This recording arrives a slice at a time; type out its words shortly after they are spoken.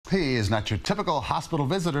He is not your typical hospital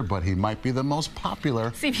visitor, but he might be the most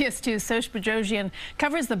popular. CBS 2's Shosh Bedrosian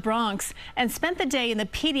covers the Bronx and spent the day in the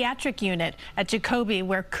pediatric unit at Jacobi,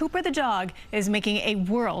 where Cooper the dog is making a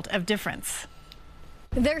world of difference.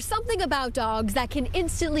 There's something about dogs that can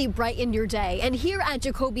instantly brighten your day. And here at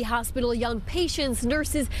Jacobi Hospital, young patients,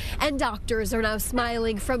 nurses, and doctors are now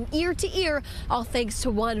smiling from ear to ear, all thanks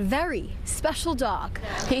to one very special dog.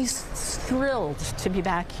 He's thrilled to be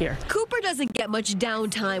back here. Cooper doesn't get much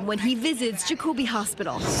downtime when he visits Jacobi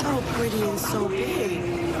Hospital. So pretty and so big.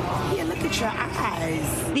 Yeah, look at your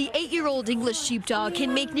eyes. The 8-year-old English Sheepdog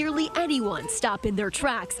can make nearly anyone stop in their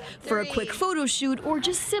tracks for a quick photo shoot or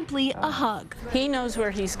just simply a hug. He knows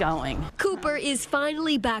where he's going. Cooper is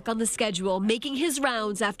finally back on the schedule, making his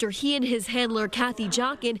rounds after he and his handler, Kathy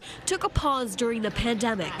Jockin, took a pause during the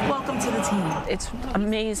pandemic. Welcome to the team. It's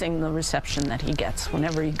amazing the reception that he gets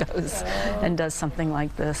whenever he goes and does something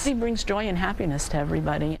like this. He brings joy and happiness to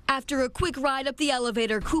everybody. After a quick ride up the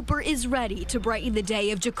elevator, Cooper is ready to brighten the day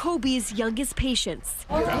of Jacobi's youngest patients.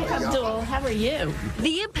 Hey, Abdul, how are you?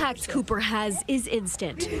 The impact Cooper has is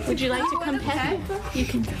instant. Would you like to come pet Cooper? You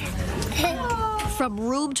can. From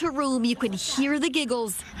room to room, you can hear the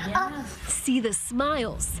giggles, see the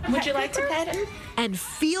smiles. Would you like to pet him? And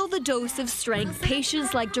feel the dose of strength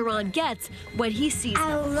patients like Duran gets when he sees him.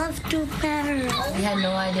 I love to pet her. We had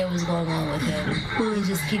no idea what was going on with him. He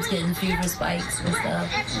just keeps getting fever spikes and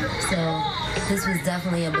stuff. So this was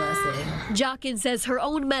definitely a blessing. Jockin says her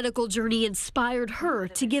own medical journey inspired her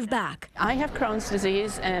to give back. I have Crohn's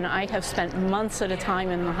disease, and I have spent months at a time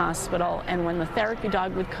in the hospital, and when the therapy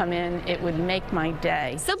dog would come in, it would make my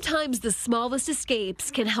day. Sometimes the smallest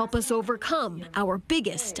escapes can help us overcome our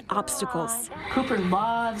biggest obstacles. Cooper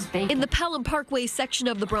loves bacon. In the Pelham Parkway section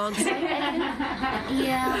of the Bronx,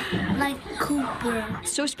 Yeah, like Cooper.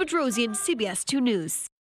 Shosh Bedrosian, CBS 2 News.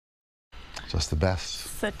 Just the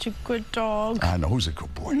best. Such a good dog. I know who's a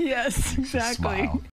good boy. Yes, exactly. Smile.